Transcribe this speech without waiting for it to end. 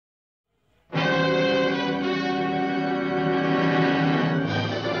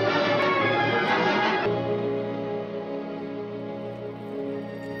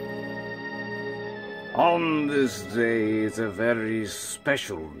On this day, it's a very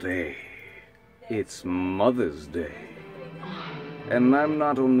special day. It's Mother's Day. And I'm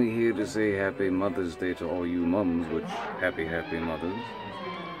not only here to say Happy Mother's Day to all you mums, which happy mothers.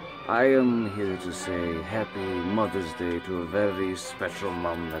 I am here to say Happy Mother's Day to a very special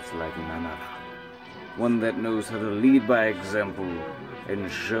mom that's like none other. One that knows how to lead by example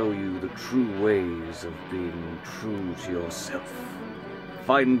and show you the true ways of being true to yourself.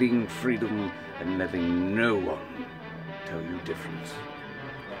 Finding freedom and letting no one tell you different.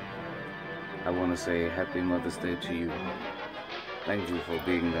 I want to say Happy Mother's Day to you. Thank you for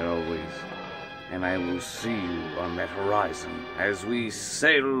being there always. And I will see you on that horizon as we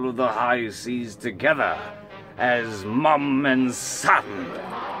sail the high seas together as mom and son.